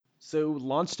So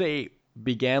launch day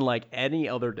began like any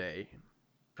other day,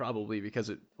 probably because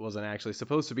it wasn't actually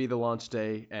supposed to be the launch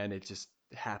day and it just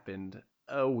happened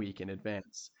a week in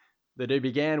advance. The day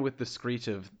began with the screech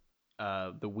of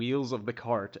the wheels of the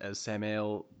cart as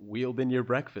Samael wheeled in your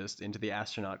breakfast into the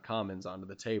astronaut commons onto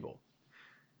the table.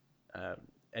 Uh,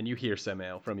 and you hear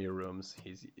Samael from your rooms.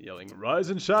 He's yelling, "Rise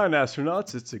and shine,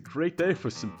 astronauts! It's a great day for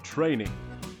some training."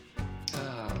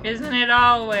 Isn't it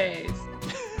always?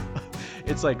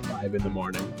 It's like 5 in the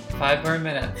morning. 5 more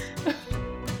minutes.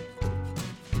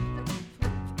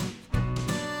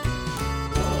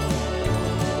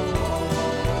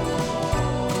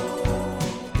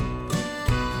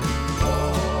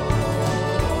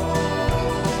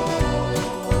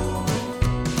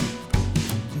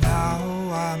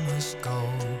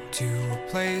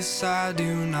 I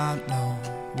do not know,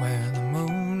 where the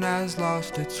moon has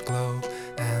lost its glow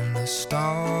and the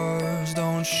stars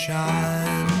don't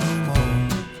shine anymore.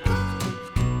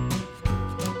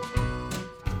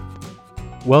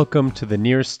 Welcome to the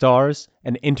Near Stars,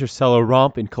 an interstellar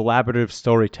romp in collaborative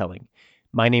storytelling.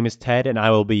 My name is Ted, and I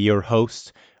will be your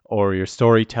host, or your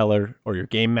storyteller, or your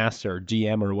game master, or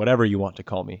GM, or whatever you want to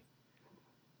call me.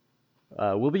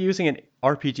 We'll be using an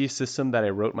RPG system that I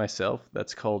wrote myself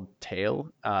that's called Tale.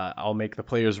 I'll make the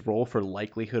players roll for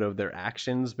likelihood of their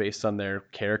actions based on their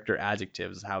character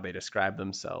adjectives, how they describe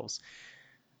themselves.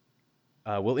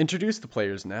 We'll introduce the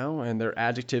players now and their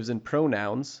adjectives and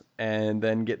pronouns, and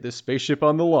then get this spaceship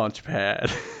on the launch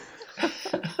pad.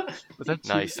 Was that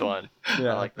nice one?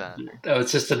 Yeah. I like that. That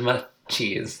was just enough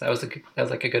cheese. That was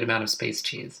like a good amount of space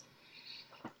cheese.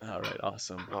 All right,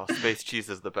 awesome. Oh, space cheese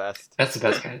is the best. That's the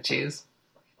best kind of cheese.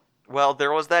 Well,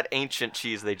 there was that ancient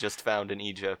cheese they just found in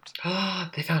Egypt.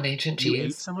 They found ancient You ate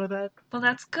cheese. some of that? Well,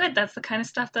 that's good. That's the kind of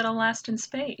stuff that'll last in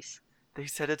space. They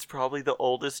said it's probably the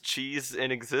oldest cheese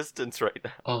in existence right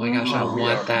now. Oh my gosh, I Oh,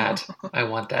 want that. I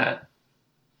want that.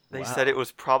 They Wow. said it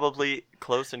was probably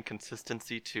close in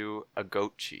consistency to a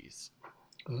goat cheese.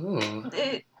 Ooh.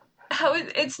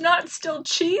 It's not still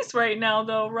cheese right now,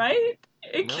 though, right?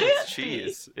 It No, can't it's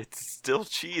cheese. It's still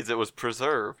cheese. It was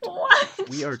preserved. be. What?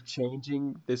 We are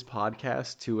changing this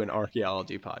podcast to an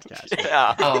archaeology podcast.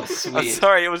 Yeah. Oh, I'm sweet.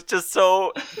 sorry, it was just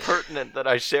so pertinent that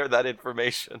I share that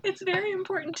information. It's very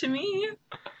important to me.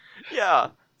 Yeah,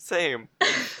 same.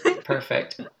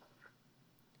 Perfect.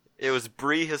 It was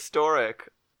prehistoric.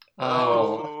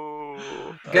 Oh.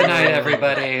 Oh. Good night,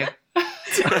 everybody.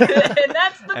 And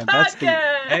that's the And podcast. that's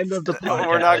the end of the podcast.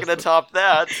 We're not going to top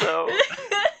that, so...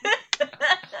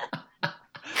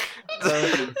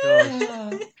 Oh,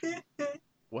 gosh.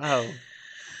 Wow.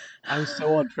 I was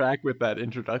so on track with that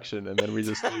introduction, and then we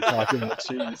just started talking about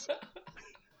cheese.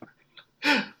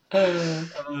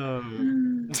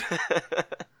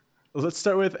 Let's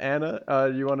start with Anna.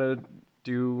 You want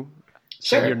to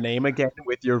say Sure. your name again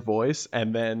with your voice,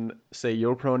 and then say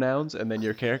your pronouns, and then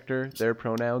your character, their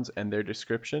pronouns, and their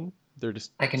description? They're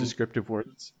just descriptive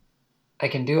words. I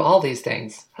can do all these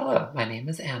things. Hello, my name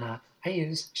is Anna. I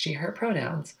use she, her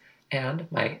pronouns. And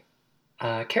my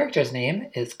character's name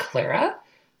is Clara,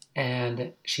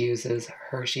 and she uses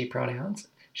her, she pronouns.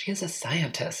 She is a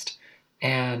scientist,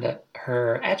 and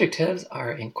her adjectives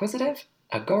are inquisitive,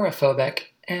 agoraphobic,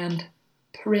 and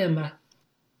prim.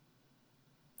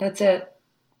 That's it.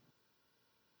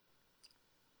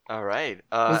 All right.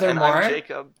 Was there and more? I'm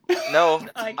Jacob. No,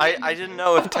 I I didn't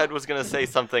know if Ted was going to say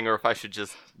something or if I should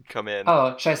just come in.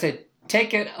 Oh, should I say,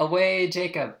 take it away,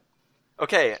 Jacob?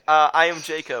 Okay, I am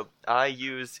Jacob. I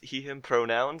use he, him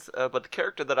pronouns, but the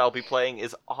character that I'll be playing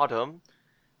is Autumn,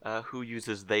 who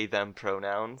uses they, them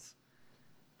pronouns.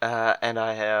 And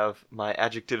I have my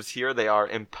adjectives here. They are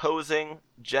imposing,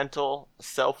 gentle,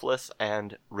 selfless,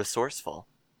 and resourceful.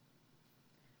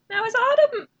 Now, is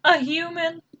Autumn a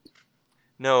human?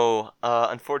 No,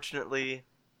 unfortunately...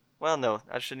 Well, no,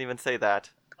 I shouldn't even say that.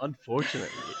 Unfortunately.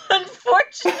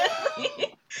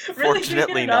 Unfortunately. Really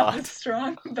Fortunately kicking it off not.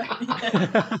 strong by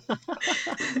the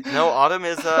end. No, Autumn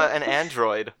is an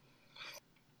android.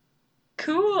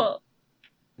 Cool.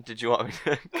 Did you want me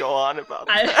to go on about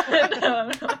that?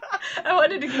 No. I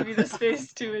wanted to give you the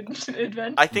space to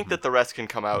invent. I think that the rest can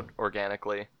come out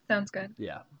organically. Sounds good.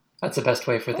 Yeah. That's the best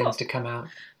way for Cool. things to come out.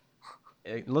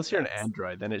 Unless you're an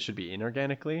android, then it should be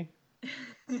inorganically.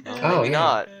 Oh, Maybe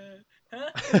yeah.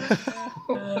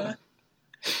 not.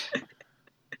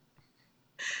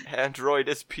 Android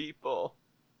is people.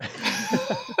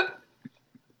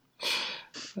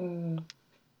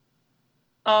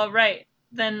 All right.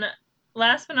 Then,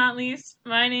 last but not least,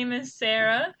 my name is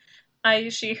Sarah. I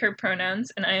use she, her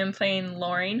pronouns, and I am playing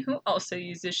Lauren, who also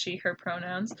uses she, her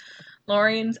pronouns.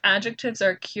 Lauren's adjectives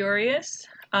are curious,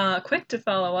 quick to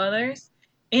follow others,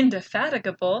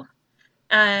 indefatigable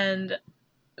and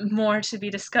more to be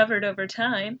discovered over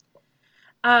time.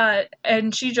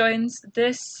 And she joins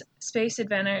this space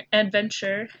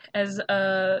adventure as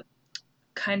a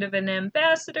kind of an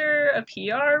ambassador, a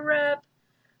PR rep,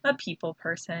 a people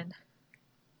person.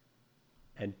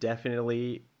 And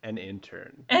definitely an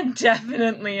intern. And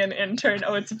definitely an intern.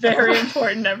 Oh, it's very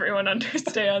important everyone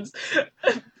understands.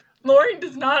 Lauren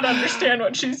does not understand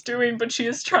what she's doing, but she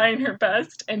is trying her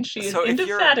best, and she is So if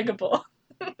you're- indefatigable.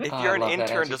 If Oh, you're I an love that intern,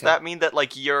 does adjective. that mean that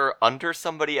like you're under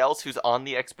somebody else who's on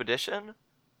the expedition?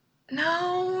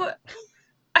 No,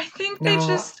 I think No. they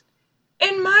just,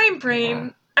 in my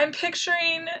brain, I'm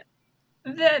picturing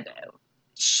that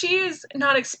she is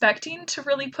not expecting to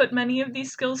really put many of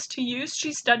these skills to use.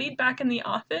 She studied back in the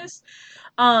office.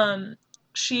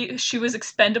 She was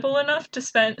expendable enough to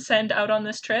send out on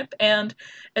this trip, and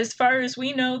as far as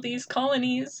we know, these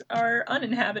colonies are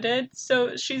uninhabited,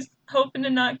 so she's hoping to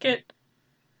not get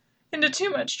into too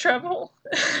much trouble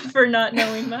for not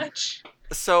knowing much.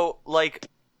 So like,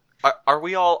 are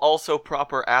we all also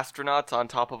proper astronauts on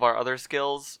top of our other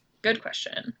skills? Good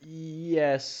question.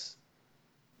 Yes,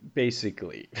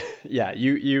 basically. Yeah,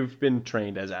 you've been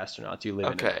trained as astronauts. You live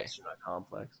in an Okay. astronaut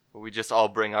complex. We just all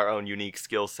bring our own unique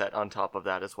skill set on top of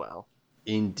that as well.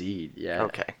 Indeed, yeah.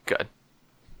 Okay, good.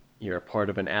 You're a part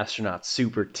of an astronaut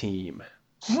super team.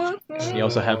 What? You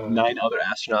also have 9 other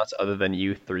astronauts other than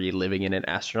you 3 living in an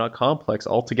astronaut complex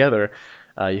altogether.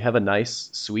 You have a nice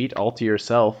suite all to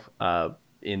yourself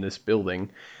in this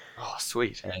building, Oh,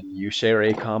 sweet. and you share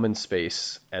a common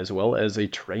space as well as a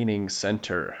training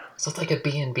center. So it's like a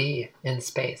B&B in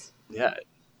space. Yeah,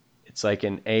 it's like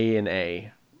an A and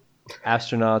A.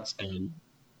 Astronauts and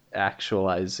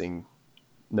actualizing.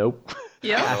 Nope. I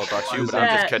Yeah. don't know about you, What's but I'm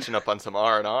just that? catching up on some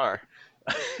R&R.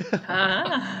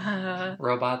 Ah.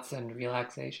 Robots and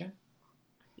relaxation.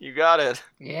 You got it.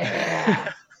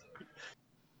 Yeah.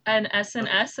 An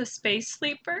SNS, a space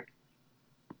sleeper?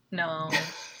 No.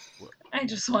 I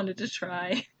just wanted to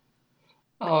try.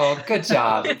 Oh, good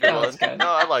job. Good That was one. good. No,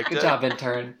 I liked Good it. job,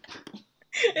 intern.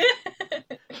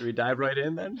 Should we dive right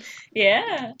in then?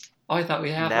 Yeah. Oh, I thought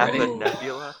we had Napa already.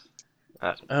 Nebula.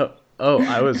 Oh,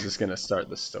 I was just gonna start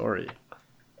the story.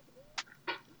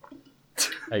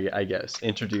 I guess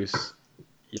introduce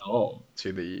y'all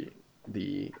to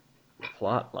the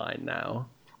plot line now.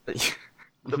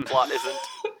 The plot isn't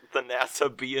the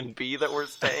NASA B&B that we're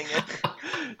staying in.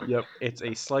 Yep, it's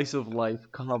a slice of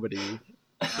life comedy.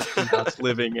 Astronauts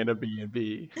living in a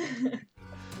B&B.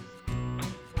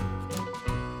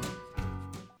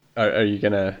 Are you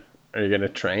gonna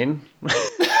train?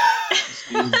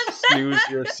 snooze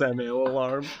your Samuel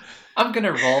alarm. I'm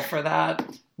gonna roll for that.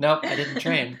 Nope, I didn't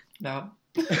train. No.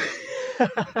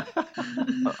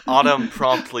 Autumn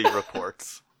promptly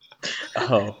reports.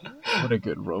 Oh, what a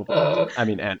good robot. I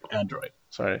mean, android.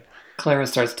 Sorry. Clara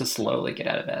starts to slowly get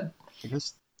out of bed. I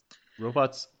guess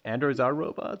androids are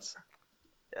robots.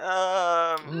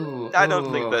 Ooh, I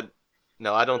don't think ooh. that.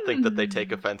 No, I don't think that they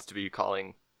take offense to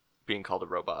being called a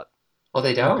robot. Well,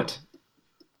 they don't.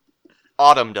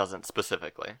 Autumn doesn't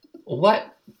specifically.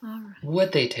 What Alright.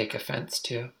 would they take offense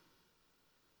to?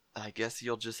 I guess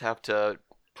you'll just have to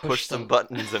push some them.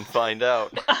 buttons and find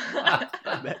out.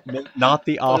 Not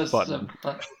the off Push button.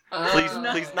 them. Please,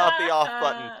 No. please not the off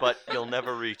button, but you'll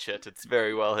never reach it. It's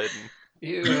very well hidden.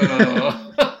 Ew.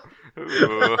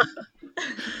 Ooh.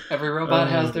 Every robot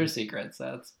has their secrets.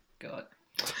 That's good.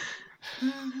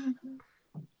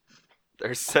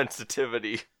 There's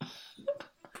sensitivity.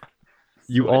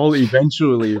 You all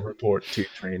eventually report to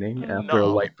training after a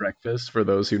No. light breakfast for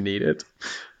those who need it.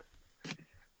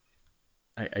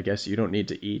 I guess you don't need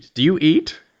to eat. Do you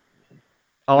eat?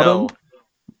 Autumn?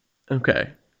 No.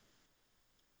 Okay.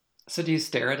 So do you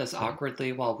stare at us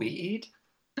awkwardly while we eat?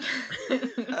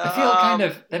 I feel kind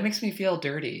of that makes me feel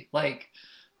dirty. Like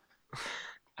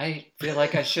I feel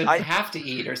like I should have to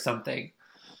eat or something.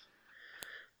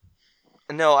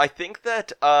 No, I think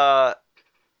that I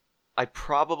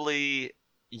probably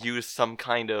use some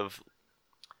kind of,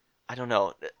 I don't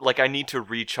know, like I need to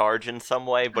recharge in some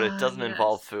way, but it doesn't yes.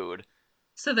 involve food.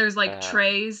 So there's like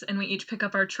trays, and we each pick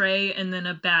up our tray and then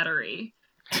a battery.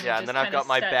 Yeah, and just then I've kinda got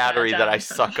my set battery that down I in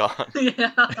front suck on.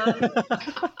 Yeah.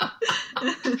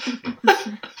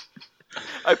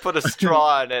 I put a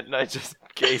straw in it and I just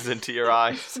gaze into your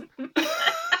eyes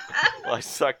while I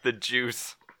suck the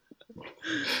juice.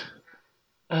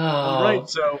 Oh, All right,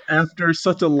 so after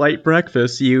such a light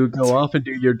breakfast, you go off and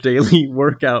do your daily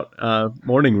workout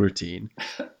morning routine.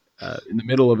 In the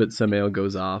middle of it, Samael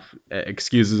goes off,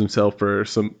 excuses himself for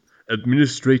some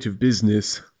administrative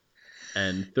business,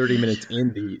 and 30 minutes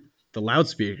in, the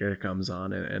loudspeaker comes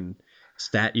on, and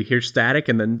You hear static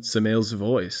and then Samael's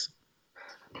voice.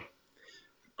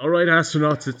 All right,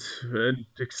 astronauts, it's an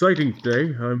exciting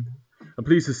day. I'm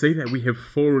pleased to say that we have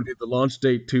forwarded the launch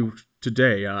date to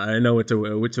today. I know it's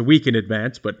a week in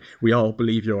advance, but we all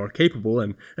believe you are capable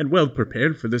and well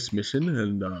prepared for this mission,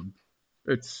 and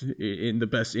it's in the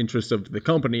best interest of the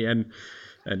company and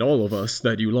all of us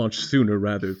that you launch sooner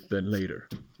rather than later.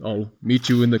 I'll meet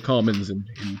you in the Commons in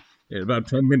about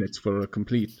 10 minutes for a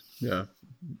complete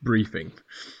briefing.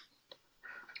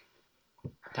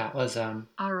 That was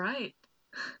All right.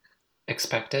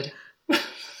 expected.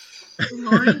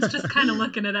 Lauren's just kind of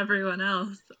looking at everyone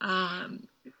else. I'm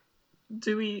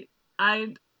ready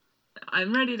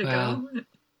to go.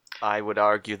 I would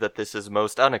argue that this is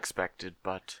most unexpected,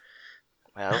 but,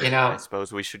 well, I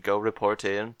suppose we should go report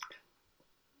in.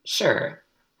 Sure.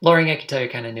 Lauren, I can tell you're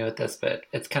kind of new at this, but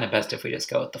it's kind of best if we just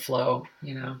go with the flow,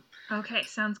 Okay,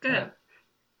 sounds good.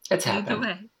 It's Either happened.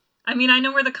 way. I mean, I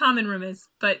know where the common room is,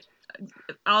 but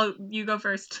you go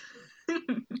first. All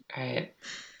right.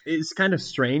 It's kind of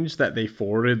strange that they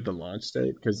forwarded the launch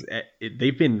date because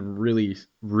they've been really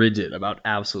rigid about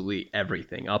absolutely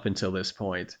everything up until this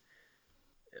point.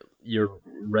 Your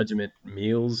regiment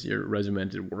meals, your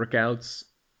regimented workouts,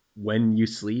 when you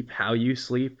sleep, how you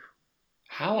sleep.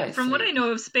 From what I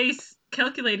know of space,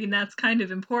 calculating that's kind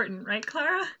of important, right,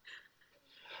 Clara?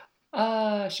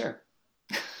 Sure.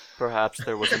 Perhaps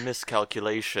there was a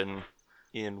miscalculation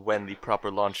in when the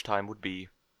proper launch time would be.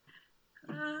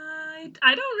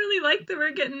 I don't really like that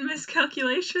we're getting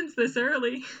miscalculations this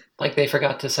early. Like they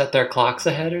forgot to set their clocks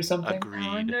ahead or something? Agreed.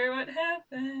 I wonder what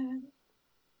happened.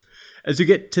 As you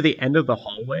get to the end of the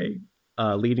hallway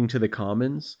leading to the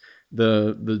Commons,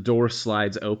 the door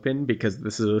slides open because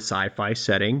this is a sci-fi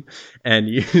setting, and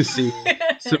you see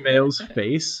Samael's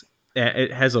face.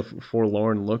 It has a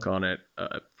forlorn look on it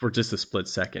for just a split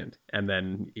second, and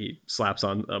then he slaps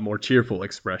on a more cheerful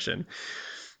expression.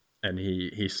 And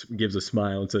he gives a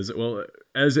smile and says, "Well,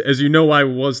 as you know, I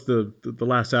was the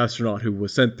last astronaut who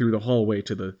was sent through the hallway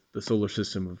to the solar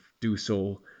system of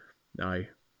Dusol.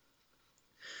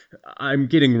 I'm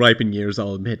getting ripe in years,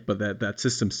 I'll admit, but that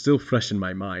system's still fresh in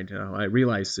my mind. I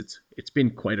realize it's been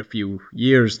quite a few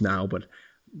years now, but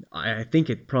I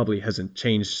think it probably hasn't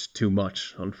changed too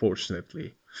much,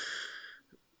 unfortunately.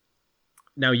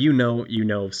 Now you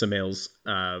know of Samael's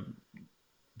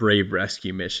brave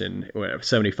rescue mission where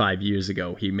 75 years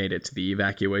ago he made it to the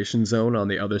evacuation zone on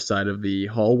the other side of the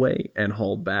hallway and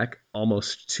hauled back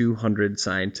almost 200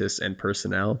 scientists and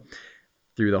personnel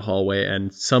through the hallway,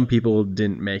 and some people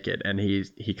didn't make it, and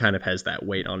he kind of has that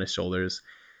weight on his shoulders.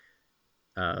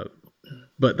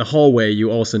 But the hallway,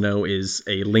 you also know, is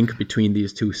a link between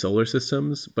these two solar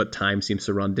systems, but time seems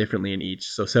to run differently in each.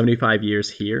 So 75 years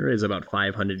here is about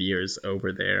 500 years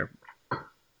over there,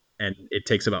 and it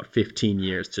takes about 15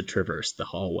 years to traverse the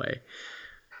hallway.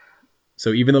 So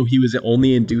even though he was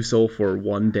only in Dusol for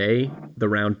one day, the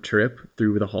round trip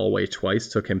through the hallway twice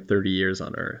took him 30 years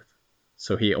on Earth.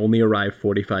 So he only arrived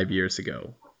 45 years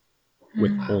ago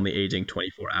with only aging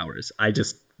 24 hours.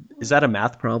 Is that a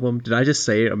math problem? Did I just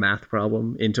say a math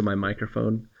problem into my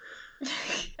microphone?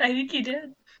 I think you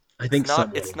did. I think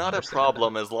it's not a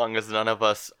problem as long as none of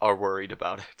us are worried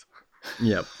about it.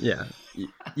 Yep, yeah.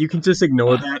 You can just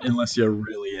ignore that unless you're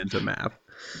really into math.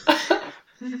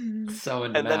 So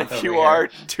into and math then if you over are,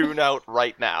 here. tune out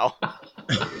right now.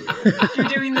 You're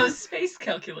doing those space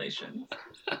calculations.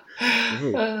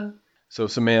 So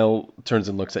Samael turns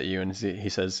and looks at you and he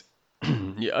says,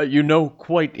 "You know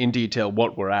quite in detail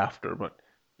what we're after, but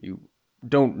you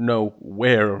don't know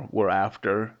where we're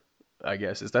after, I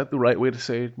guess. Is that the right way to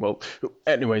say it? Well,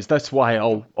 anyways, that's why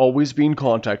I'll always be in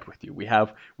contact with you. We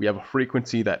have a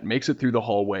frequency that makes it through the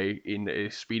hallway in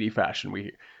a speedy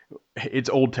fashion. It's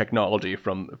old technology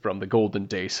from the golden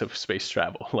days of space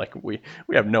travel. Like we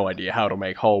have no idea how to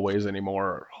make hallways anymore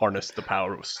or harness the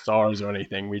power of stars or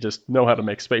anything. We just know how to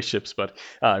make spaceships, but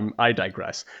I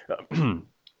digress.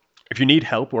 If you need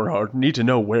help or need to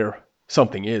know where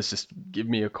something is, just give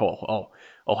me a call.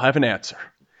 I'll have an answer.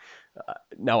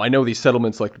 Now, I know these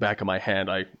settlements like the back of my hand.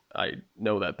 I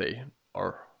know that they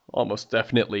are almost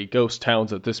definitely ghost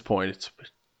towns at this point.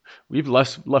 We've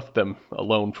left them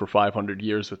alone for 500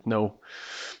 years with no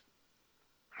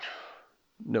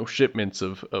shipments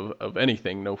of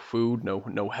anything, no food,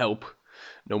 no help,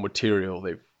 no material.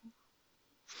 They've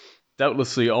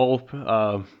doubtlessly all...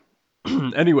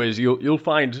 anyways, you'll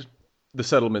find the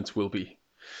settlements will be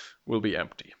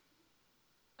empty.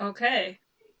 Okay.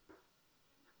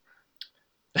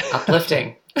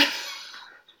 Uplifting.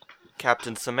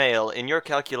 Captain Samael, in your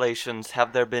calculations,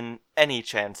 have there been any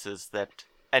chances that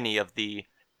any of the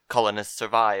colonists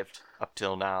survived up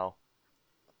till now?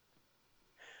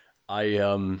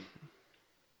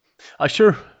 I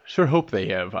sure hope they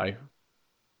have.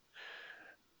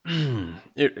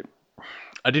 It,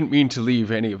 I didn't mean to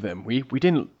leave any of them. We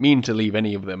didn't mean to leave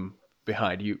any of them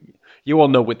behind. You all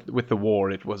know with the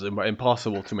war, it was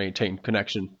impossible to maintain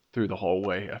connection through the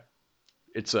hallway.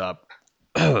 It's that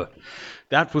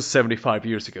was 75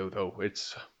 years ago, though.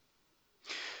 It's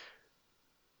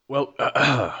well,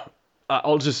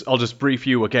 I'll just brief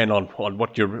you again on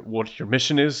what your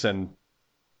mission is, and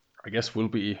I guess we'll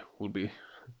be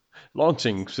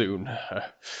launching soon.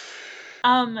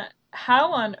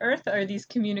 How on earth are these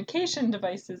communication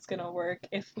devices gonna work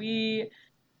if we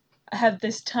have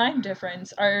this time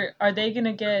difference? Are they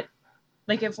gonna get,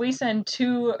 like, if we send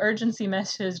 2 urgency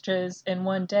messages in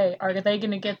one day, are they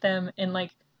gonna get them in,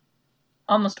 like,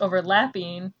 almost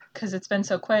overlapping because it's been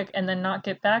so quick, and then not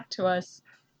get back to us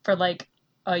for like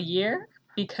a year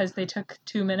because they took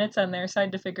 2 minutes on their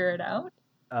side to figure it out?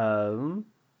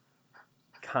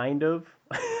 Kind of.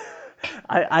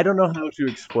 I don't know how to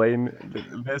explain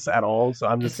this at all, so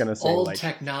I'm just gonna say old like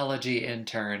technology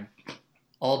intern.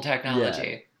 Old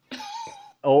technology.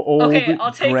 old Okay,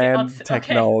 I'll take it. grand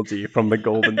technology from the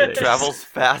golden days. Travels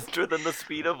faster than the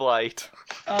speed of light.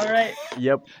 All right.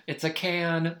 Yep. It's a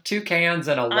can, 2 cans,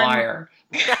 and a wire.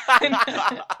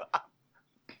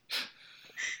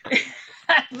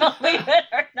 Believe it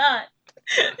or not.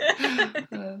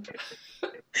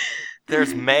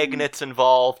 There's magnets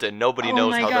involved, and nobody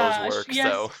knows how those work.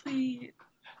 Yes, So please.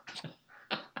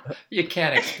 You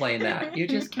can't explain that. You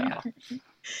just can't.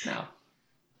 No.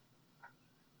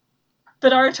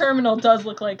 But our terminal does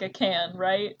look like a can,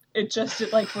 right? It just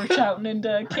like we're shouting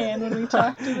into a can when we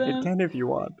talk to It them. can if you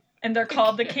want. And they're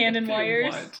called the cannon If you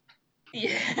wires. want.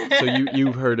 Yeah. So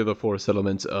you've heard of the 4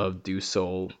 settlements of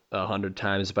Dusol 100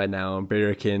 times by now.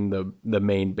 Birakin, the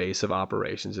main base of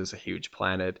operations, is a huge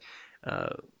planet.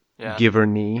 yeah,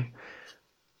 Giverny,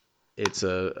 it's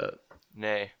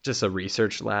nay. just a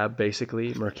research lab,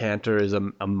 basically. Mercantor is a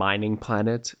mining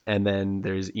planet, and then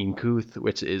there's Inkuth,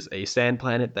 which is a sand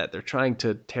planet that they're trying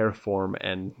to terraform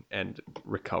and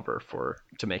recover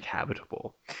to make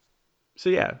habitable. So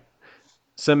yeah,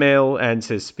 Samael ends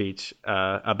his speech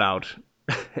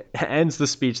ends the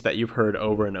speech that you've heard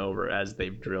over and over as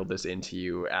they've drilled this into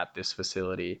you at this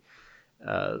facility.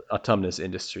 Autumnus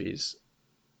Industries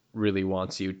really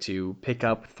wants you to pick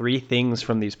up 3 things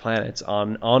from these planets.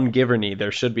 On Giverny,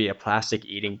 there should be a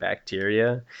plastic-eating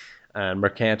bacteria.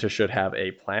 Mercantor should have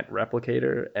a plant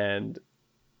replicator, and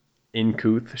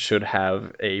Inkuth should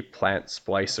have a plant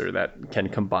splicer that can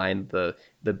combine the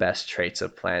best traits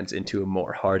of plants into a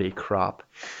more hardy crop.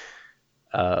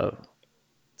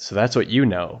 So that's what you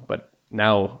know, but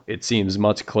now it seems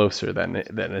much closer than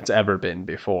it's ever been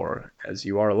before, as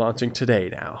you are launching today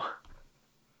now.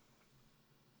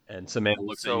 And Samantha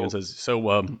looks at you and says,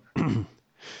 "So,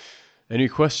 any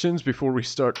questions before we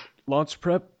start launch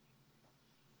prep?"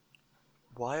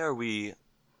 Why are we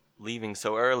leaving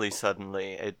so early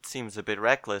suddenly? It seems a bit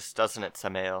reckless, doesn't it,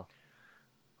 Samael?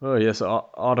 Oh yes,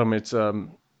 Autumn. It's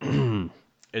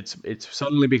it's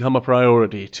suddenly become a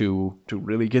priority to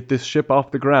really get this ship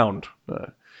off the ground.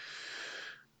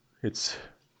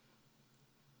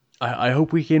 I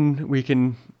hope we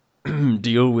can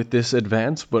deal with this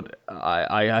advance, but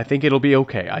I think it'll be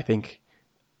okay. I think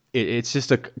it's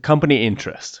just a company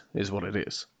interest is what it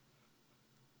is.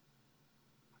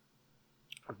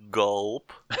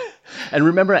 Gulp. And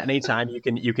remember, at any time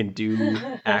you can do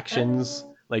actions,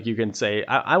 like you can say,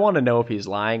 I want to know if he's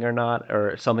lying or not,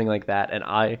 or something like that, and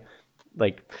I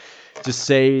like just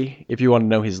say if you want to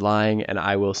know he's lying, and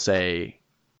I will say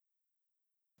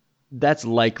that's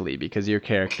likely because your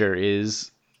character is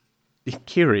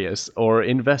curious or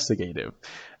investigative.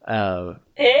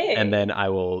 Hey. And then I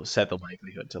will set the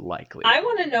likelihood to likely. I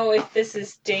want to know if this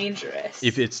is dangerous.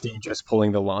 If it's dangerous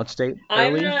pulling the launch date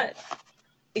early? I'm not.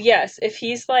 Yes, if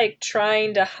he's like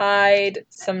trying to hide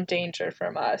some danger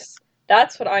from us.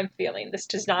 That's what I'm feeling. This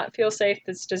does not feel safe.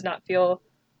 This does not feel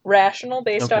rational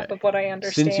based off of what I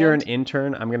understand. Since you're an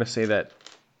intern, I'm gonna say that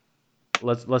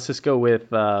let's just go with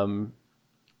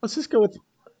It's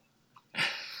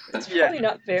probably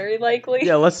not very likely.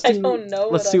 Yeah, let's do. I don't know.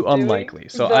 Let's do unlikely.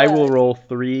 So but... I will roll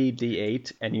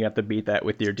 3d8, and you have to beat that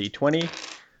with your d20.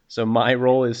 So my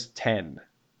roll is 10.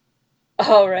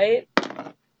 All right.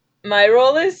 My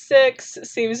roll is 6.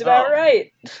 Seems about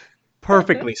right.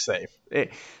 Perfectly safe.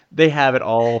 They have it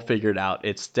all figured out.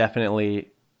 It's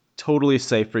definitely totally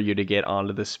safe for you to get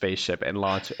onto the spaceship and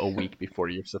launch a week before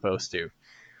you're supposed to.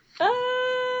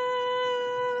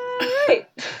 Right.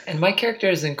 And my character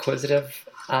is inquisitive,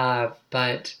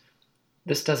 but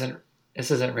this doesn't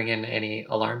this isn't ringing any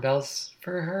alarm bells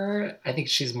for her. I think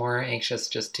she's more anxious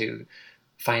just to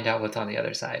find out what's on the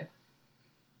other side.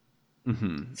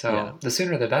 Mm-hmm. So the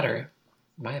sooner the better,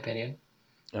 in my opinion.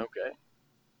 Okay.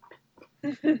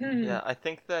 Yeah, I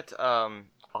think that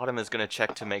Autumn is going to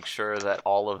check to make sure that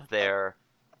all of their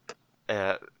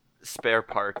spare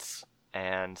parts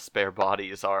and spare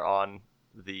bodies are on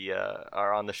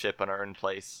the ship and are in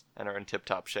place and are in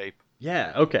tip-top shape.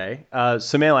 Yeah, okay.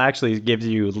 Sumail actually gives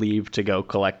you leave to go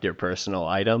collect your personal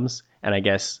items, and I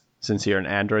guess since you're an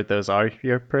android, those are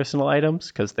your personal items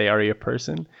because they are your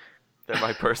person. They're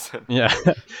my person. Yeah.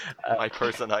 My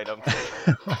person items.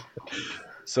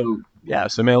 So yeah,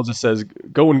 Sumail just says,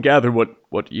 "Go and gather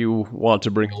what you want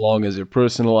to bring along as your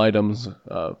personal items.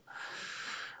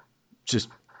 Just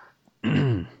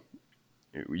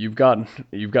you've got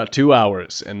 2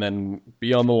 hours, and then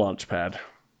be on the launch pad."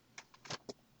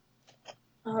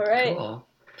 All right. Cool.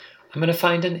 I'm gonna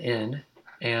find an inn,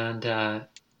 and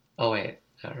oh wait,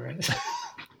 all right.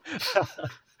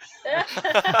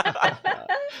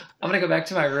 I'm gonna go back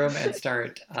to my room and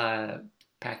start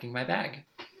packing my bag.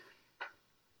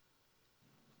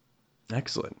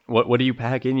 Excellent. What do you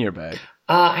pack in your bag?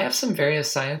 I have some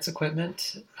various science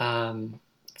equipment,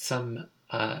 some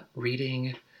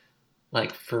reading,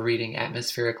 like for reading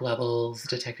atmospheric levels,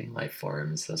 detecting life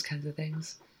forms, those kinds of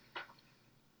things.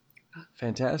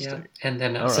 Fantastic. Yeah, and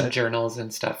then All some right. journals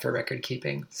and stuff for record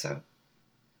keeping. So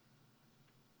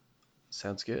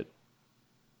Sounds good.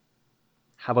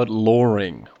 How about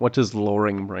Loring? What does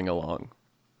Loring bring along?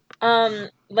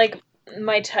 Like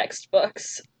my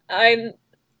textbooks. I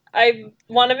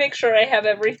want to make sure I have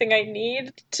everything I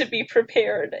need to be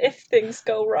prepared if things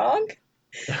go wrong.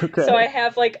 Okay. So I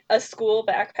have like a school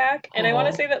backpack, and I want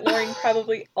Aw. to say that Loring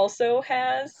probably also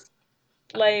has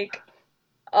like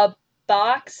a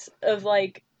box of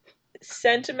like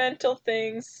sentimental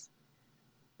things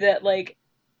that like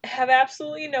have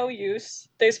absolutely no use.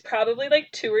 There's probably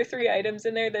like 2 or 3 items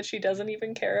in there that she doesn't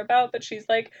even care about, but she's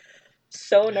like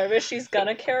so nervous she's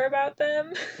gonna care about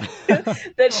them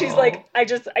that she's like, I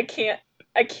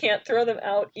can't throw them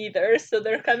out either, so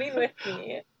they're coming with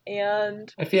me.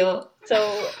 And I feel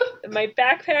so my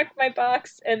backpack, my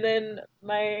box, and then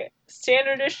my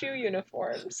standard issue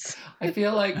uniforms. I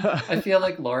feel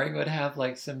like Loring would have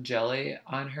like some jelly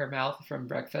on her mouth from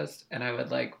breakfast, and I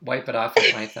would like wipe it off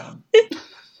with my thumb.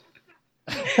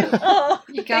 Oh,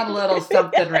 You got a little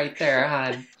something right there,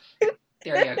 hon.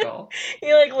 There you go.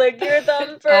 you like lick your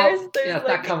thumb first. Oh, There's yeah, it's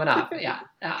like not coming off. Yeah.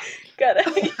 gotta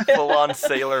Full on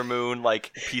Sailor Moon,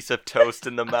 like piece of toast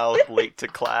in the mouth, late to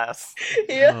class.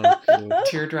 yeah. Oh, good.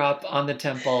 Teardrop on the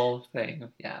temple thing.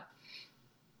 Yeah.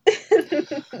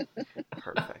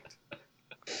 Perfect.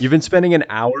 You've been spending an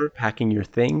hour packing your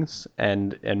things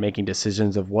and making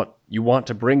decisions of what you want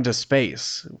to bring to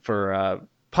space for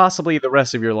possibly the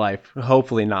rest of your life.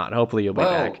 Hopefully not. Hopefully you'll be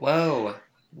back. Whoa.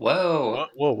 Whoa,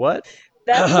 what?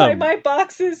 That's why my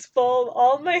box is full.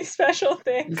 All my special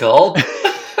things. Gulp.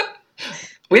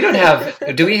 We don't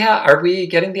have. Do we have? Are we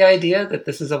getting the idea that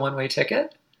this is a one-way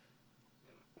ticket?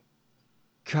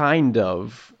 Kind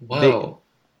of. Whoa.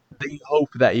 They hope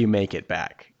that you make it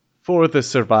back for the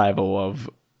survival of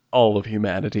all of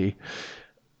humanity.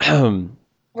 We're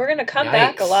gonna come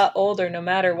back a Yikes. lot older no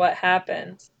matter what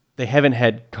happens. They haven't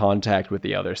had contact with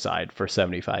the other side for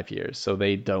 75 years, so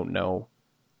they don't know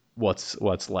what's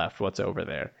left, what's over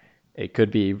there. It could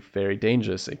be very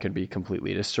dangerous. It could be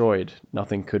completely destroyed.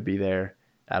 Nothing could be there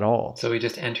at all. So we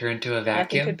just enter into a Nothing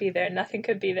vacuum. could be there. Nothing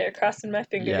could be there. Crossing my Yeah,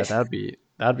 fingers. that'd be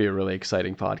a really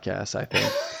exciting podcast, I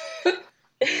think.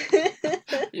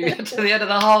 You get to the end of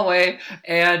the hallway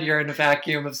and you're in a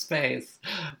vacuum of space.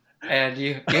 And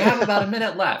you have about a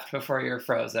minute left before you're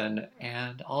frozen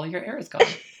and all your air is gone.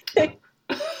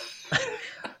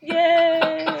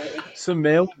 Yay! So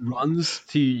Mail runs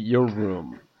to your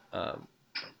room.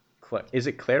 Is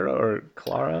it Clara or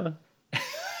Clara?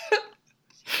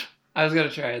 I was going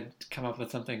to try and come up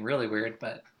with something really weird,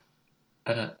 but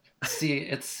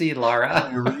it's C. Lara.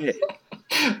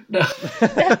 No,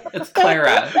 it's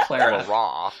Clara.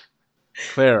 Raw.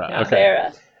 Clara. Yeah. Okay.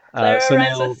 Clara. Clara so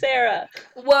rhymes Mail- with Sarah.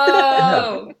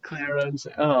 Whoa! Clara and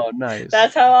oh, nice.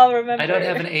 That's how I'll remember. I don't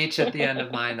have an H at the end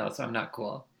of mine, though, so I'm not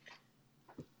cool.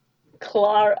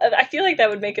 Clara. I feel like that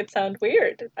would make it sound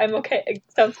weird. I'm okay. It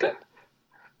sounds good.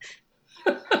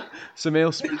 So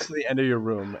Mail sprints to the end of your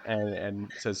room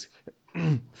and says,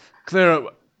 "Clara,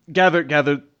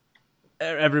 gather,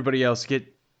 everybody else, get."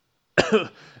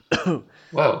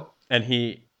 Whoa. And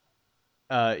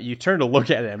you turn to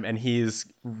look at him, and he's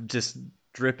just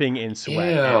dripping in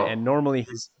sweat. Ew. And normally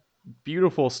his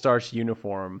beautiful starched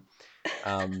uniform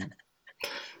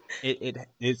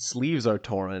its sleeves are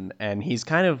torn, and he's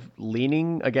kind of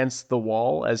leaning against the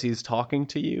wall as he's talking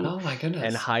to you, Oh my goodness.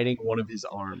 and hiding one of his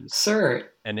arms. Sir,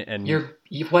 And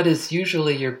what is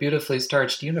usually your beautifully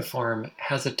starched uniform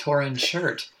has a torn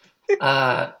shirt.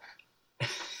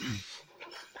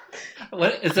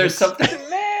 What is there something?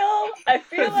 Mail. I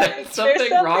feel Is like there there's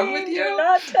something wrong with you? you're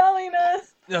not telling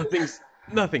us.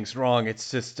 nothing's wrong.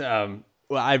 It's just well,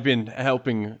 I've been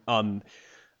helping on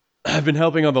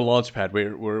the launch pad.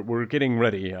 We're getting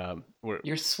ready.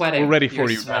 You're sweating. We're ready for You're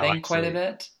you now, sweating quite a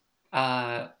actually. bit.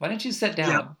 Why don't you sit down?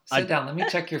 Yeah, Sit down. Let me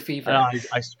check your fever.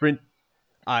 I sprint.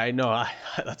 I know.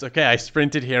 That's okay. I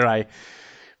sprinted here. I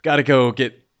gotta go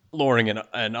get Loring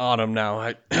and Autumn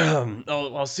now.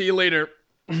 I'll see you later.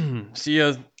 See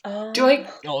ya. I'll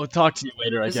talk to you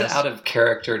later, I This guess. is out of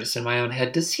character, just in my own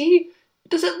head. Does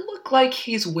it look like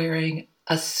he's wearing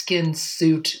a skin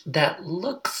suit that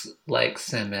looks like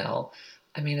Samel?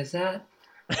 I mean, is that?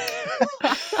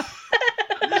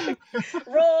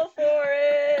 Roll for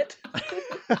it.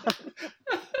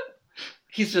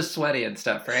 He's just sweaty and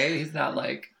stuff, right? He's not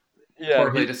like Yeah,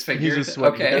 horribly disfigured. He's just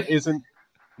sweating. Okay.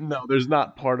 There's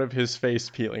not part of his face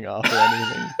peeling off or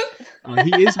anything.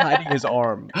 He is hiding his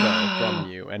arm though,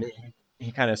 from you, and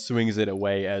he kind of swings it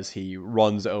away as he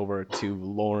runs over to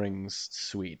Loring's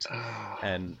suite. Oh.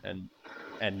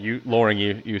 And you, Loring,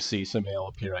 you see Samael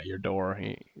appear at your door.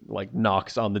 He like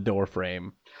knocks on the door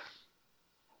frame.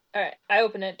 All right, I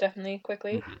open it definitely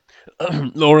quickly.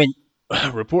 Loring,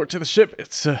 report to the ship.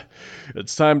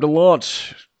 It's time to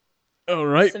launch. All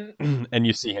right. And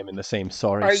you see him in the same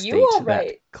sorry Are state you all that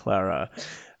right? Clara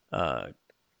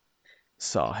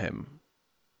saw him.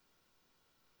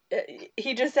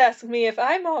 He just asked me if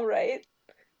I'm all right.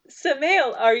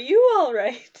 Samael, are you all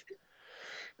right?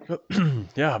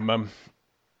 Yeah, I'm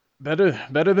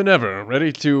better than ever.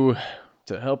 Ready to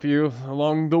help you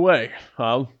along the way.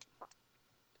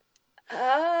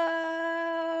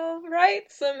 Right,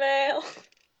 Samael.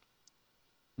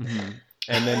 Mm-hmm.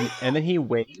 And then he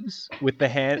waves with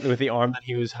the arm that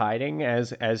he was hiding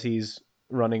as he's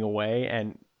running away,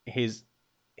 and his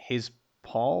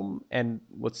palm and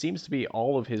what seems to be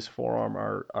all of his forearm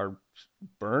are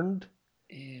burned.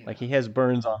 Yeah. Like he has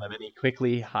burns on him, and he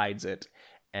quickly hides it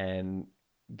and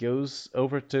goes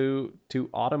over to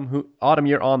Autumn. Autumn,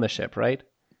 you're on the ship, right?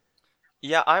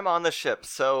 Yeah, I'm on the ship.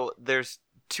 So there's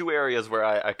two areas where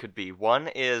I could be. One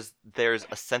is there's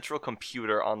a central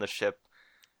computer on the ship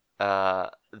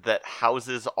that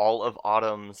houses all of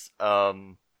Autumn's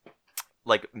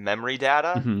like memory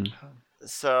data. Mm-hmm.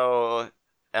 So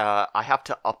I have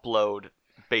to upload,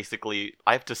 basically,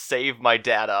 I have to save my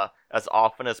data as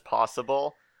often as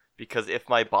possible, because if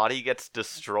my body gets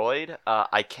destroyed,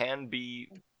 I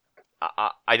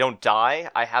don't die.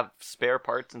 I have spare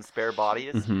parts and spare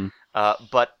bodies, Mm-hmm.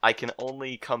 but I can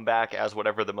only come back as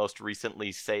whatever the most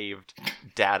recently saved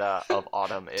data of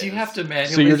Autumn is. Do you have to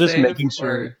manually So you're just save, making sure-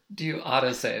 or do you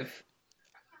autosave?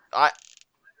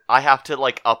 I have to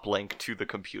like uplink to the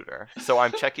computer, so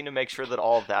I'm checking to make sure that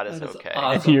all of that is That is okay.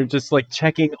 awesome. And you're just like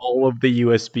checking all of the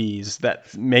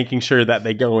USBs, making sure that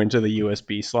they go into the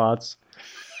USB slots.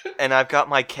 And I've got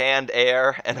my canned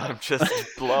air, and I'm just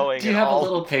blowing. Do you have a all...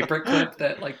 little paper clip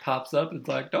that like pops up? It's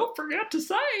like, don't forget to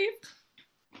save.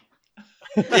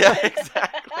 Yeah,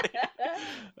 exactly.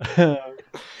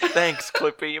 Thanks,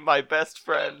 Clippy, my best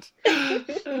friend.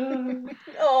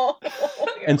 Oh.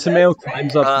 And Samael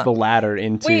climbs up the ladder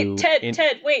into. Wait,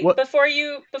 Ted, wait. What? Before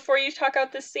you talk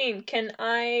out this scene, can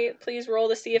I please roll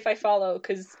to see if I follow?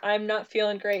 Because I'm not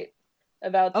feeling great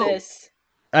about Oh. this.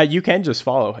 You can just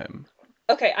follow him.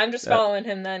 Okay, I'm just following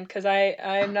him then, because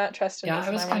I'm not trusting Yeah, this.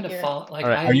 I was kind of like All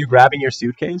right. Are you grabbing your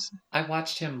suitcase? I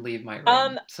watched him leave my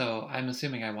room, so I'm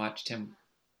assuming I watched him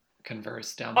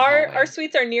converse down the hallway. Our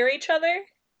suites are near each other,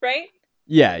 right?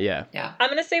 Yeah. Yeah. I'm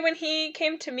gonna say when he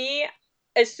came to me,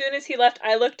 as soon as he left,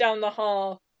 I looked down the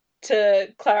hall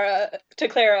to Clara,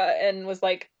 and was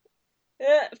like,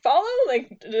 "Follow,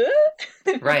 like."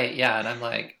 Right. Yeah, and I'm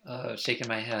like, shaking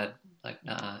my head, like,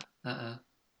 nah,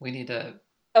 we need to.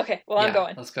 Okay, well, I'm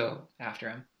going. Let's go after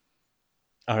him.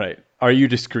 All right. Are you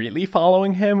discreetly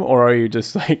following him, or are you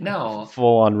just like No,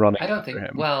 full on running? I don't think.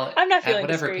 after him? Well, I'm not at feeling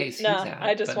whatever discreet. pace he's No, at,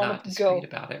 I just but wanna not go. discreet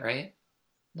about it, right,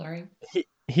 Laurie?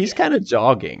 He's kind of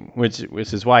jogging, which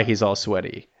is why he's all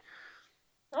sweaty.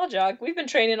 I'll jog. We've been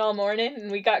training all morning,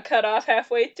 and we got cut off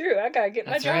halfway through. I gotta get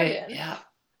That's my jog right. in. Yeah.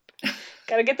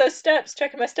 Gotta get those steps.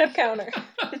 Checking my step counter.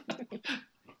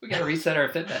 We gotta reset our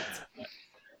Fitbits.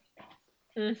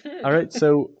 Mm-hmm. All right.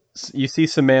 So you see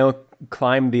Samael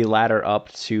climb the ladder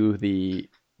up to the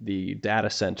data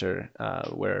center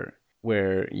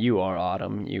where you are,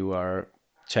 Autumn. You are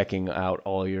checking out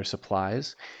all your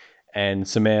supplies. and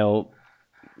Samael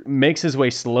makes his way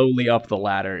slowly up the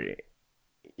ladder.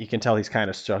 You can tell he's kind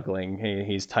of struggling.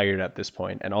 He's tired at this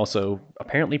point, and also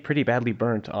apparently pretty badly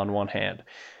burnt on one hand.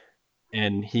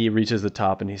 And he reaches the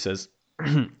top and he says,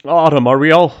 Autumn, are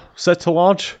we all set to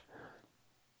launch?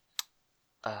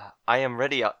 I am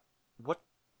ready. What?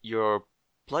 Your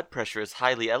blood pressure is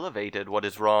highly elevated. What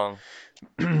is wrong?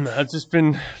 I've just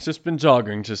been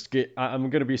jogging. I'm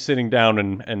gonna be sitting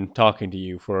down and talking to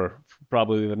you for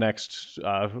probably the next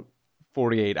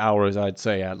 48 hours, I'd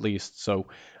say at least. So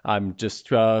I'm just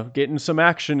getting some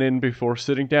action in before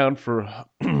sitting down for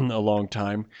a long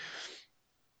time.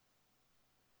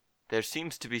 There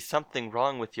seems to be something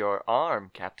wrong with your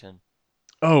arm, Captain.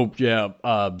 Oh yeah.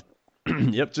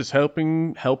 Yep, just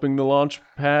helping the launch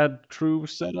pad crew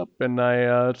set up, and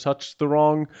I touched the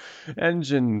wrong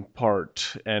engine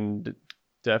part and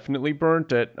definitely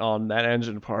burnt it on that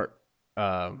engine part.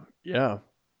 Yeah.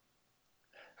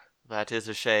 That is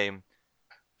a shame.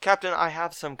 Captain, I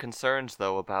have some concerns,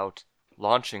 though, about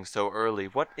launching so early.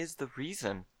 What is the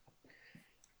reason?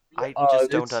 I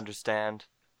just don't understand.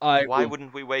 Why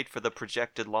wouldn't we wait for the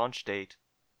projected launch date?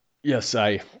 Yes,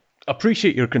 I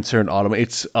appreciate your concern, Autumn.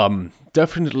 It's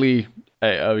definitely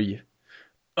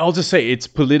I'll just say it's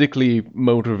politically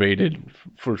motivated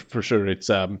for sure.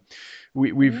 It's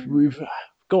we've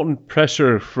gotten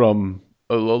pressure from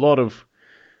a lot of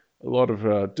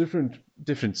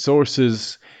different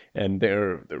sources, and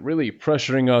they're really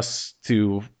pressuring us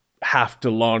to have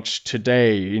to launch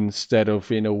today instead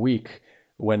of in a week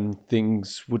when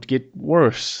things would get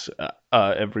worse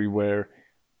everywhere.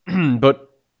 But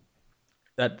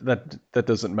that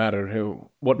doesn't matter.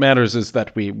 What matters is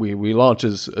that we launch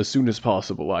as soon as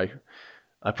possible. I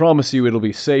promise you it'll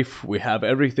be safe. We have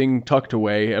everything tucked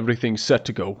away, everything set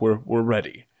to go. We're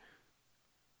ready.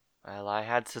 Well, I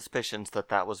had suspicions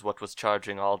that was what was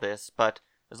charging all this, but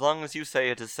as long as you say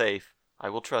it is safe, I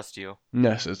will trust you.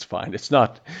 Yes, it's fine. It's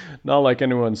not like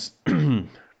anyone's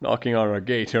knocking on our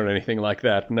gate or anything like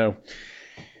that. No.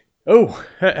 Oh,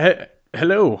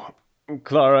 hello,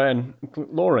 Clara and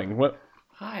Loring. Well,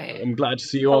 Hi. I'm glad to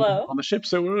see you Hello. on the ship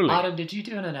so early. Autumn, did you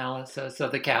do an analysis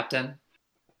of the captain?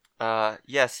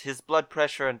 Yes, his blood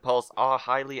pressure and pulse are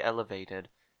highly elevated.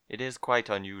 It is quite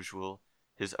unusual.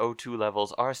 His O2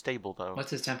 levels are stable, though. What's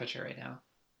his temperature right now?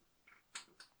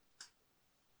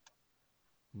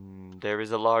 There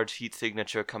is a large heat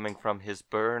signature coming from his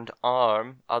burned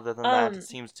arm. Other than that, it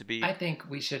seems to be I think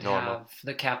we should normal. have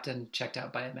the captain checked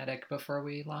out by a medic before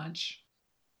we launch.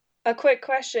 A quick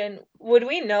question. Would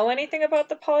we know anything about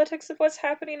the politics of what's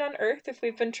happening on Earth if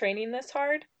we've been training this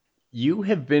hard? You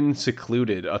have been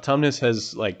secluded. Autumnus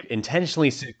has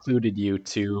intentionally secluded you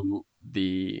to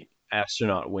the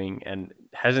astronaut wing and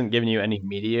hasn't given you any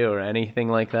media or anything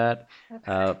like that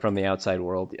from the outside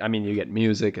world. I mean, you get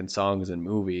music and songs and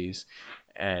movies,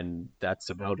 and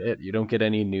that's about it. You don't get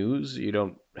any news. You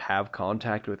don't have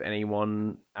contact with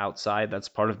anyone outside. That's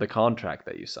part of the contract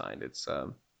that you signed. It's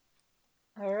All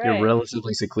You're right.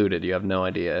 relatively secluded. You have no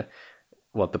idea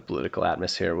what the political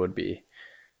atmosphere would be.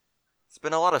 It's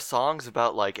been a lot of songs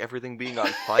about everything being on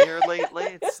fire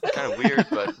lately. It's kind of weird,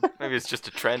 but maybe it's just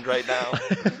a trend right now.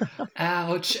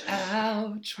 Ouch,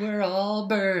 ouch, we're all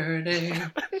burning.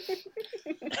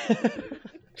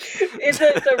 It's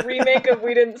a remake of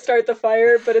We Didn't Start the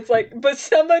Fire, but it's but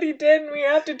somebody did and we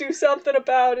have to do something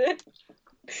about it.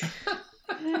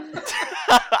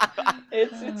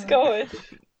 It's going.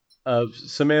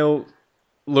 Samael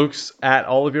looks at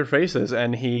all of your faces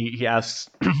and he asks,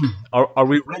 "Are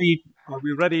we ready? Are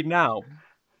we ready now?"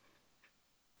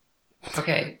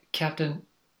 Okay, Captain.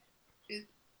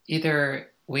 Either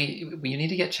we need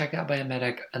to get checked out by a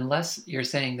medic, unless you're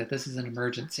saying that this is an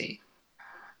emergency.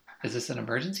 Is this an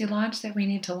emergency launch that we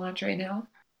need to launch right now?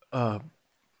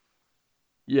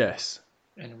 Yes.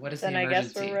 And what is Then the I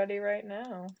emergency? guess we're ready right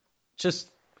now. Just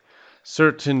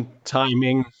certain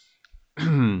timing.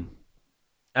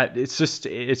 It's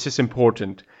just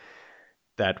important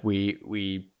that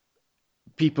we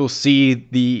people see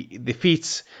the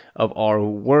feats of our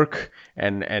work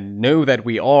and know that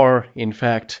we are in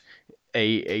fact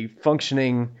a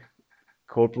functioning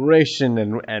corporation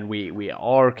and we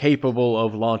are capable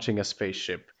of launching a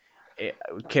spaceship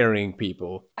carrying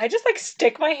people. I just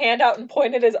stick my hand out and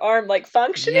point at his arm,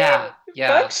 functioning? Yeah.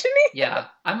 Functioning? Yeah.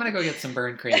 I'm gonna go get some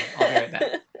burn cream. I'll be right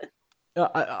back.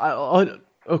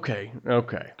 Okay.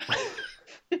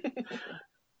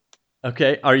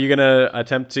 Okay, are you gonna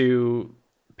attempt to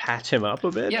patch him up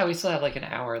a bit? Yeah, we still have an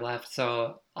hour left,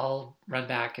 so I'll run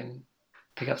back and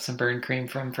pick up some burn cream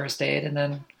from first aid and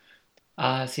then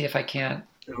see if I can't,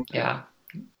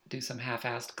 do some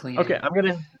half-assed cleaning. Okay,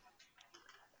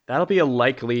 That'll be a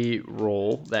likely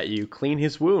roll that you clean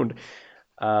his wound.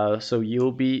 So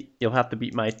you'll have to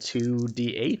beat my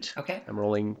 2d8. Okay. I'm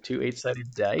rolling 2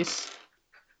 8-sided dice,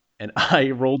 and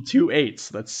I rolled 2 8s.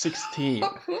 That's 16.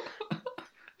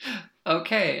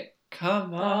 Okay,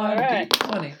 come on, All right.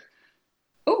 D20.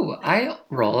 Ooh, I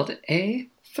rolled a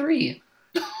 3.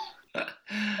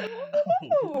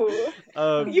 Ooh,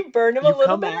 Um, you burn him a you little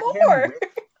come bit at him more.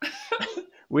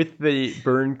 with the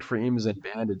burn creams and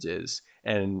bandages,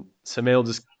 and Samael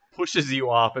just pushes you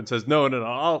off and says, "No, no,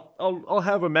 no. I'll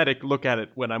have a medic look at it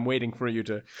when I'm waiting for you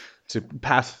to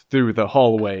pass through the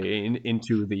hallway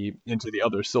into the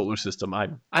other solar system."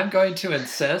 I'm going to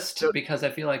insist because I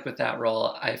feel like with that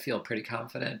roll, I feel pretty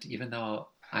confident, even though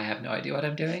I have no idea what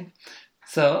I'm doing.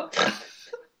 So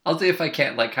I'll see if I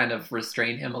can't like kind of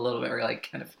restrain him a little bit, or like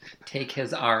kind of take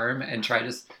his arm and try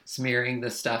just smearing the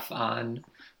stuff on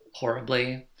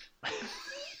horribly.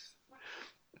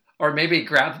 Or maybe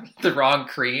grab the wrong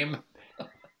cream.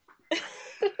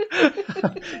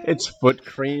 It's foot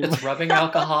cream. It's rubbing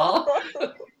alcohol.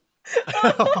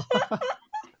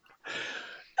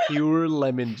 Pure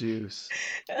lemon juice.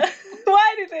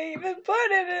 Why did they even put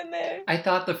it in there? I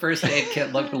thought the first aid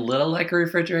kit looked a little like a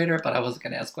refrigerator, but I wasn't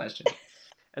going to ask questions.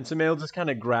 And Samael just kind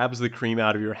of grabs the cream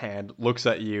out of your hand, looks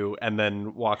at you, and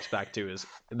then walks back to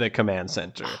the command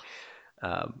center.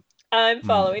 I'm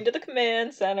following to the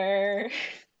command center.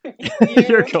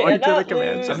 You're going to the cannot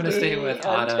command lose center. I'm gonna stay me with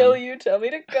Autumn. until you tell me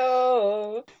to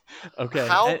go. Okay.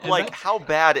 How and how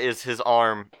bad is his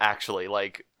arm actually?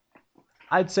 Like,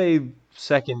 I'd say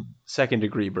second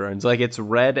degree burns. Like, it's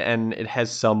red and it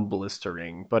has some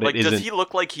blistering, but like it isn't. does he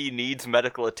look like he needs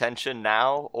medical attention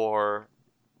now, or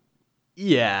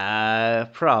Yeah,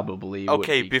 probably. would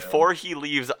okay? be good. Before he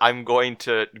leaves, I'm going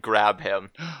to grab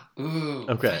him. Ooh,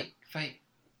 Okay. Fight.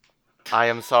 I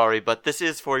am sorry, but this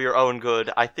is for your own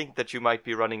good. I think that you might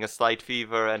be running a slight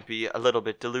fever and be a little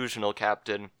bit delusional,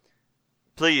 Captain.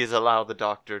 Please allow the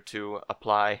doctor to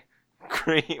apply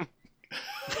cream.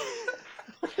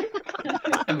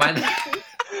 Am I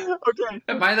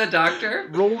Okay. the doctor?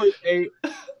 Roll a.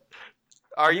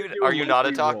 Are Your you not a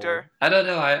likely roll. doctor? I don't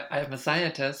know. I'm a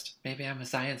scientist. Maybe I'm a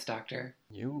science doctor.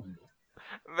 You.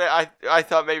 I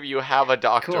thought maybe you have a Cool.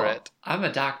 doctorate. I'm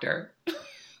a doctor.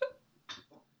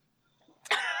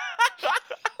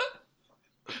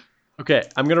 Okay,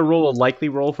 I'm gonna roll a likely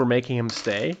roll for making him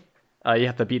stay. You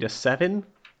have to beat a 7.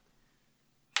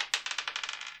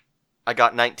 I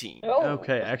got 19. Oh.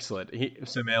 Okay, excellent.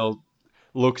 Samael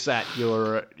looks at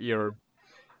your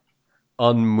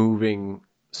unmoving,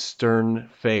 stern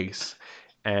face,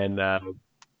 and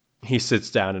he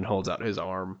sits down and holds out his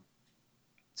arm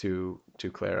to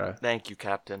Clara. Thank you,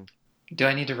 Captain. Do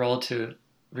I need to roll to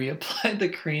reapply the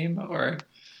cream or?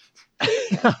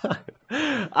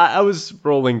 I was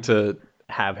rolling to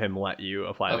have him let you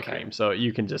apply the Okay. cream, so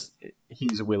you can just.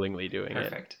 He's willingly doing it.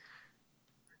 Perfect.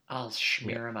 I'll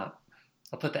smear him up.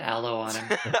 I'll put the aloe on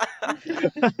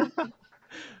him.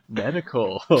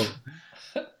 Medical.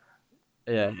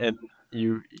 Yeah, and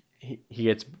he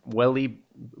gets welly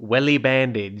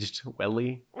bandaged.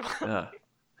 Welly.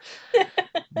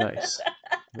 Nice.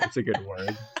 That's a good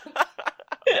word.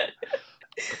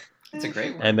 It's a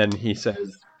great one. And then he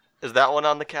says, Is that one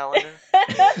on the calendar?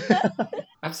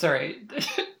 I'm sorry,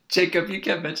 Jacob. You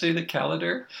kept mentioning the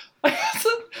calendar.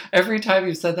 Every time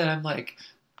you said that, I'm like,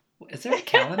 is there a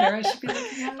calendar I should be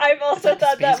looking at? I've also Is it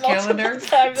thought that space multiple calendar?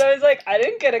 times. I was like, I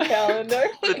didn't get a calendar.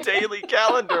 The daily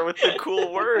calendar with the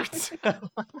cool words.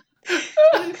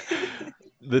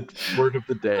 the word of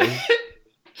the day.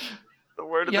 The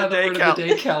word of Yeah, the the day word of the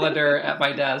day calendar at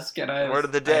my desk, and I was, Word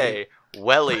of the day.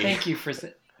 Welly. Thank you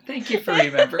for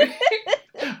remembering.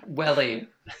 Welly.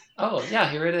 Oh yeah,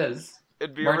 here it is.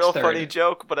 It'd be March a real 3rd. funny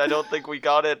joke, but I don't think we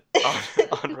got it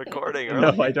on recording No,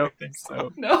 earlier. I don't think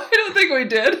so. No, I don't think we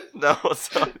did. No,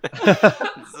 so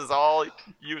this is all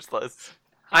useless.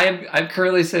 I'm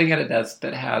currently sitting at a desk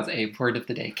that has a word of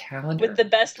the day calendar. With the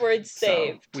best words So,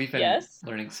 saved. we've been Yes?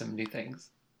 learning some new things.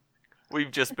 We've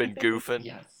just been goofing.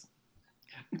 Yes.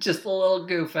 Just a little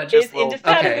goof. I Is just little-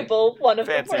 indefatigable one of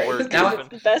Fancy the words. word because goofing. It's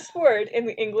the best word in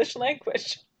the English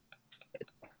language.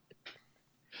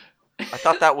 I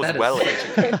thought that was That is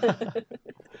Welly.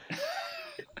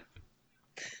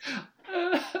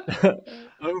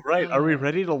 All right, are we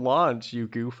ready to launch, you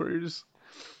goofers?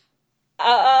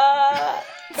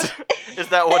 Is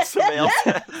that what Samael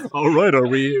says? All right, are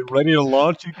we ready to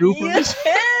launch, you goofers?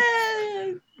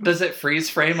 Yes! Does it freeze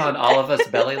frame on all of us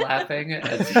belly laughing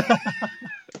as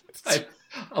I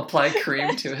apply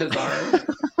cream to his arm?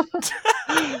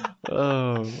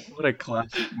 Oh, what a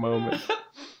classic moment.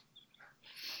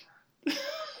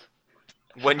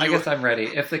 When I you guess I'm ready.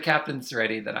 If the captain's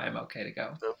ready, then I'm okay to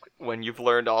go. when you've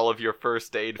learned all of your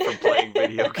first aid from playing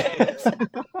video games,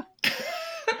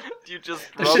 you just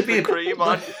There rub should the be- cream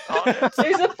on it.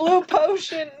 There's a blue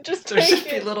potion. Just There take should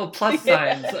be it. little plus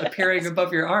signs appearing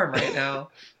above your arm right now.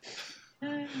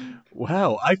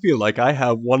 Wow, I feel like I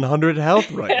have 100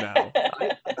 health right now.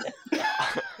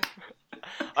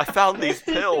 I found these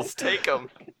pills. Take them.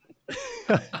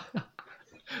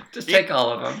 Just take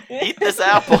all of them. Eat this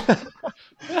apple.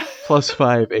 Plus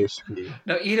 5 HP.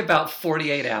 No, eat about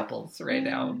 48 apples right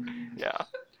now. Yeah.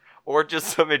 Or just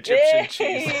some Egyptian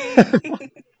cheese.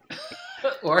 Yay!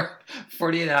 Or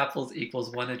 48 apples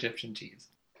equals 1 Egyptian cheese.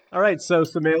 All right, so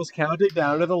Samael's counting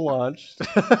down to the launch.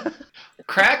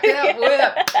 Crack that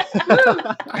whip!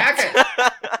 Woo! Crack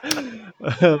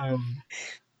it!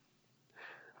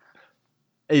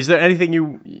 Is there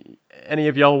anything any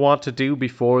of y'all want to do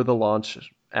before the launch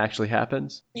actually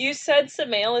happens? You said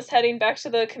Samael is heading back to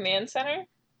the command center?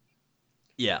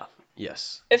 Yeah.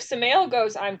 Yes. If Samael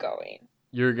goes, I'm going.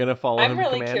 You're gonna follow him I'm to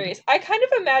really command? curious. I kind of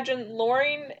imagine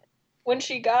Lauren, when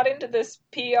she got into this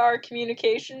PR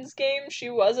communications game, she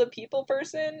was a people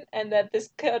person, and that this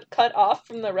cut off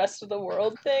from the rest of the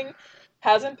world thing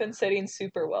hasn't been sitting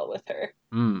super well with her.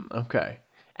 Okay.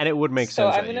 And it would make So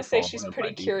sense. I'm that gonna you say follow she's him by pretty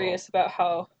default. curious about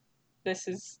how this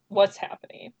is what's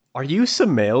happening. Are you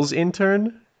Samael's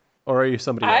intern? Or are you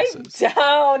somebody I'm else's?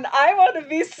 down. I want to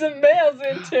be Samael's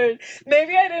intern.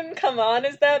 Maybe I didn't come on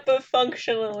as that, but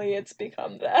functionally it's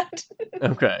become that.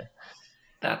 Okay.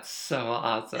 That's so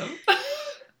awesome.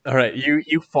 All right.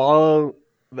 You follow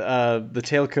the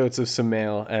tailcoats of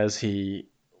Samael as he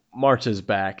marches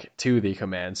back to the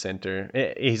command center.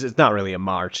 It's not really a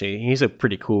march. He's a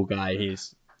pretty cool guy.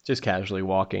 He's just casually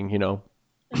walking,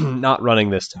 not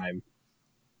running this time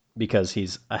because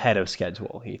he's ahead of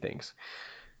schedule, he thinks.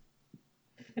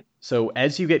 So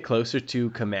as you get closer to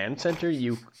command center,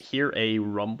 you hear a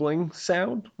rumbling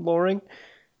sound, Loring.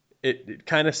 It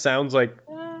kind of sounds like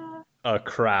a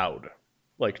crowd,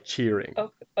 like cheering.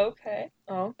 Okay.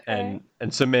 And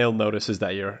Samael notices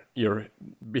that you're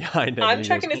behind him. I'm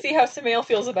checking to see how Samael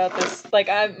feels about this. Like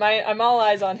I'm all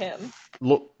eyes on him.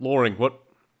 Loring,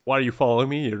 why are you following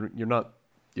me? You're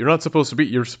not supposed to be.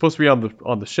 You're supposed to be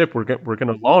on the ship. We're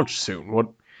gonna launch soon.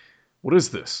 What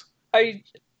is this?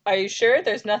 Are you sure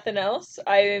there's nothing else?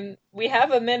 We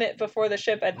have a minute before the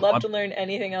ship. I'd love to learn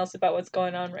anything else about what's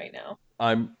going on right now.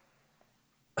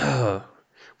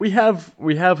 We have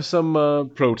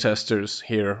some protesters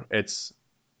here.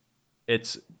 They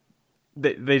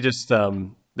just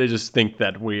think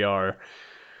that we are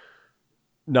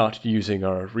not using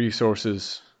our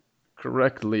resources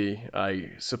correctly,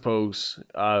 I suppose.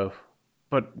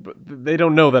 But they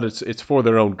don't know that it's for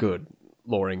their own good,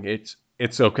 Loring.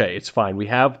 It's okay. It's fine. We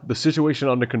have the situation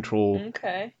under control.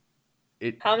 Okay.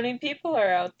 How many people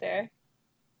are out there?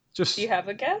 Do you have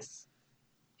a guess?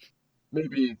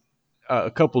 Maybe a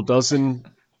couple dozen,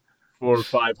 400 or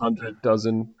 500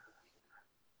 dozen.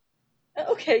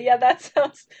 Okay, yeah, that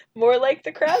sounds more like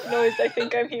the crowd noise I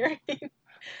think I'm hearing.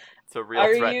 It's a real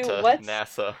threat to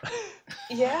NASA.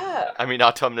 Yeah. I mean,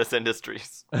 Autumnus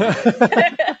Industries.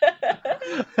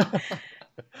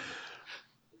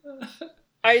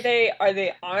 Are they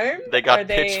armed? They got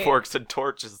pitchforks and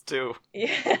torches too.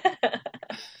 Yeah.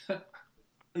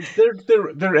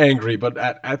 They're angry, but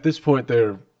at this point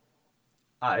they're,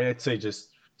 I'd say just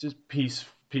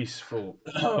peaceful.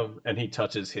 And he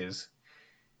touches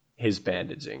his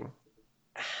bandaging.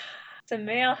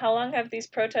 Samael, how long have these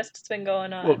protests been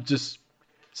going on? Well, just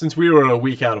since we were a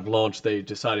week out of launch, they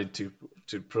decided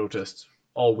to protest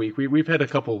all week. We've had a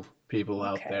couple people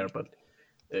out there, but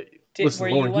listen, were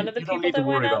you Lauren, one of the you don't people need to that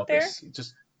worry went out about there? this.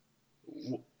 Just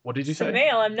what did you say?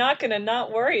 Samael, I'm not gonna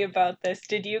not worry about this.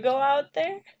 Did you go out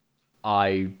there?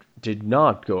 I did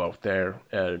not go out there.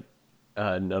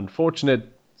 An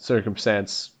unfortunate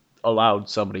circumstance allowed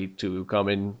somebody to come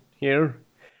in here,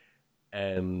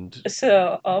 and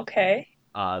So, okay.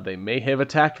 They may have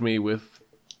attacked me with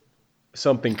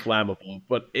something flammable,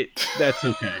 but that's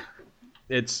okay.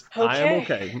 I am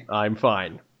okay. I'm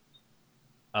fine.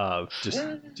 Just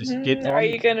get on. Are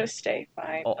you gonna stay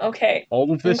fine? Okay.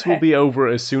 All of this will be over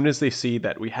as soon as they see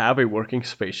that we have a working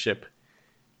spaceship,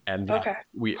 and that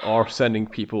we are sending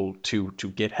people to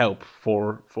get help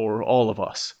for all of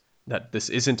us. That this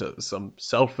isn't some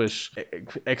selfish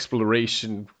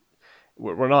exploration.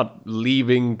 We're not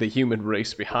leaving the human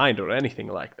race behind or anything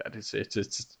like that.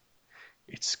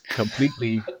 It's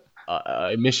completely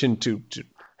a mission to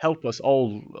help us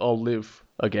all live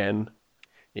again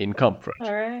in comfort.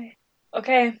 All right.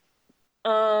 Okay.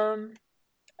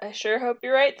 I sure hope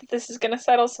you're right that this is gonna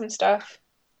settle some stuff.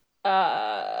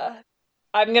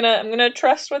 I'm gonna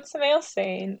trust what Samael's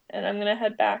saying, and I'm gonna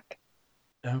head back.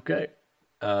 Okay.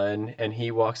 And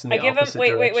he walks in I the give him. opposite Wait.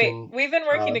 direction. We've been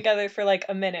working Uh, together for like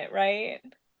a minute, right?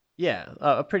 Yeah,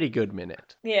 a pretty good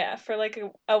minute. Yeah, for like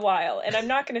a while, and I'm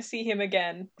not gonna see him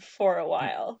again for a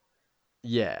while.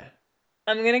 Yeah.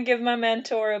 I'm gonna give my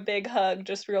mentor a big hug,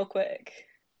 just real quick,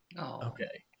 Oh.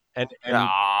 Okay. And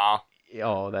Ah.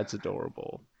 oh, that's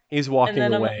adorable. He's and walking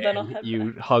then away, I'll and head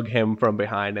you back. hug him from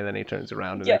behind, and then he turns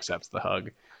around and Yep. accepts the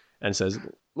hug, and says,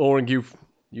 "Lauren,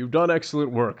 you've done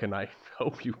excellent work, and I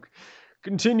hope you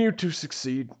continue to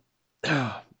succeed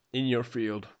in your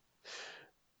field,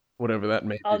 whatever that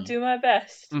may I'll be." do my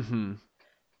best. Mm-hmm.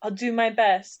 I'll do my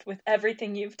best with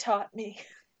everything you've taught me.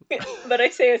 But I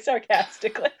say it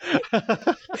sarcastically.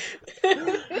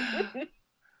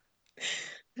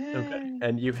 Okay.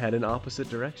 And you head in opposite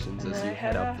directions And as then you I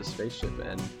head head up off. the spaceship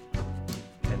and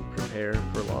prepare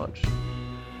for launch.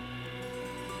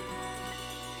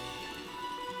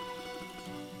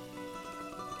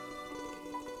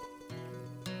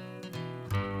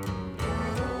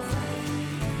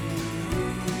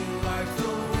 Like the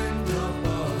wind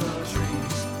above the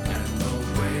trees and the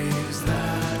waves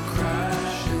that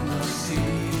crash in the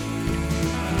sea.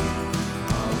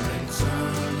 I'll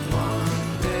return one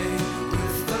day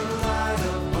with the light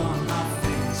upon my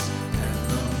face, and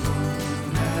the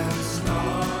moon and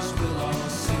stars will all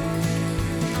sing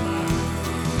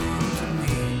to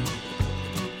me.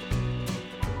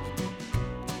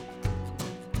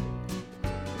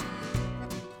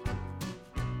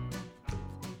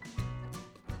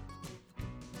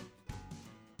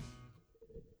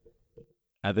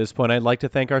 At this point, I'd like to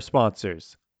thank our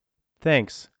sponsors.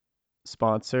 Thanks,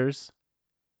 sponsors.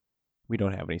 We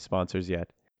don't have any sponsors yet.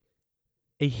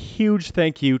 A huge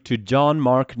thank you to John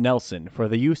Mark Nelson for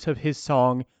the use of his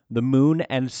song The Moon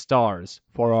and Stars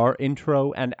for our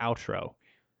intro and outro.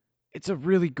 It's a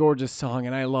really gorgeous song,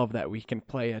 and I love that we can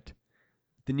play it.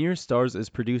 The Near Stars is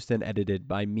produced and edited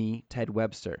by me, Ted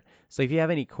Webster. So if you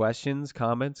have any questions,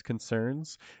 comments,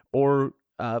 concerns, or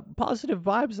positive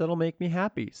vibes that'll make me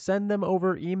happy, send them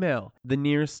over email,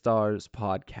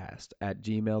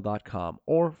 thenearstarspodcast@gmail.com,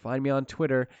 or find me on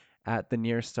Twitter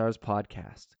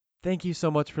 @thenearstarspodcast. Thank you so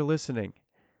much for listening.